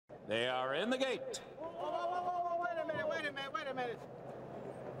They are in the gate. Wait a minute.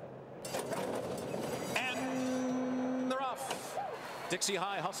 And they're off. Dixie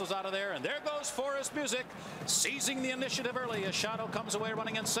High hustles out of there, and there goes Forest Music, seizing the initiative early as Shadow comes away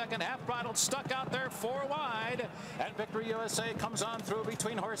running in second. Half-Bridled stuck out there 4 wide, and Victory USA comes on through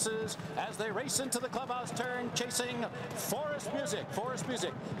between horses as they race into the clubhouse turn, chasing Forest Music. Forest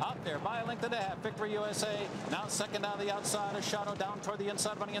Music out there by a length and a half. Victory USA now second on the outside as Shadow down toward the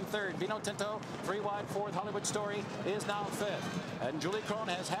inside running in third. Vino Tinto 3 wide fourth. Hollywood Story is now fifth, and Julie Crone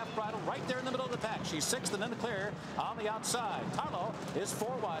has Half-Bridled right there in the middle of the pack. She's sixth and in the clear on the outside. Carlo is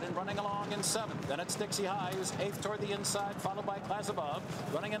 4 wide and running along in seventh. Then it's Dixie High, who's eighth toward the inside, followed by Class Above.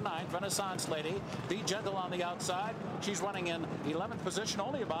 Running in ninth, Renaissance Lady. Be Gentle on the outside. She's running in 11th position,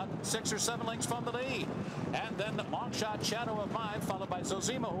 only about 6 or 7 lengths from the lead. And then Long Shot Shadow of Mine, followed by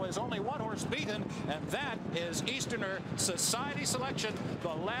Zozima, who has only 1 horse beaten, and that is Easterner Society Selection, the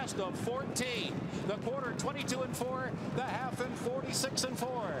last of 14. The quarter 22-4, the half in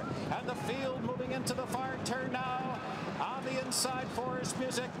 46-4. And the field moving into the far turn now. On the inside, Forest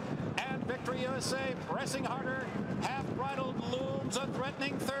Music and Victory USA pressing harder. Half-Bridled looms a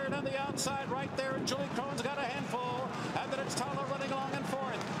threatening third on the outside right there, and Julie Crone's got a handful. And then it's Tarlo running along in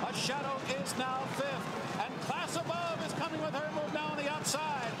fourth. A Shadow is now fifth, and Class Above is coming with her move now on the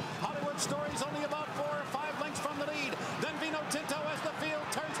outside. Hollywood Story's only about 4 or 5 lengths from the lead. Then Vino Tinto as the field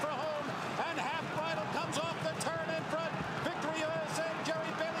turns for home, and Half-Bridled comes off the turn in front. Victory USA,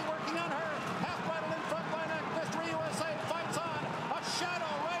 Jerry Bailey working on her. Half-Bridled in front by neck. Victory USA fights on. A Shadow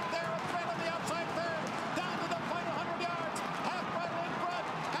right there, a threat on the outside third. Down to the final 100 yards. Half-Bridled in front,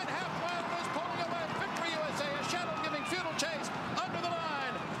 and Half-Bridled is pulling away. Victory USA, a Shadow giving futile chase under the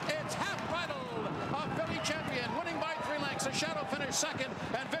line. It's Half-Bridled, a Philly champion, winning by 3 lengths. A Shadow finished second,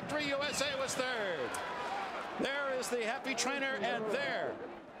 and Victory USA was third. There is the happy trainer, and there,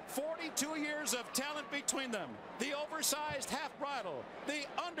 42 years of talent between them. The oversized Half-Bridled, the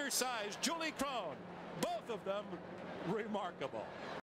undersized Julie Crone, both of them remarkable.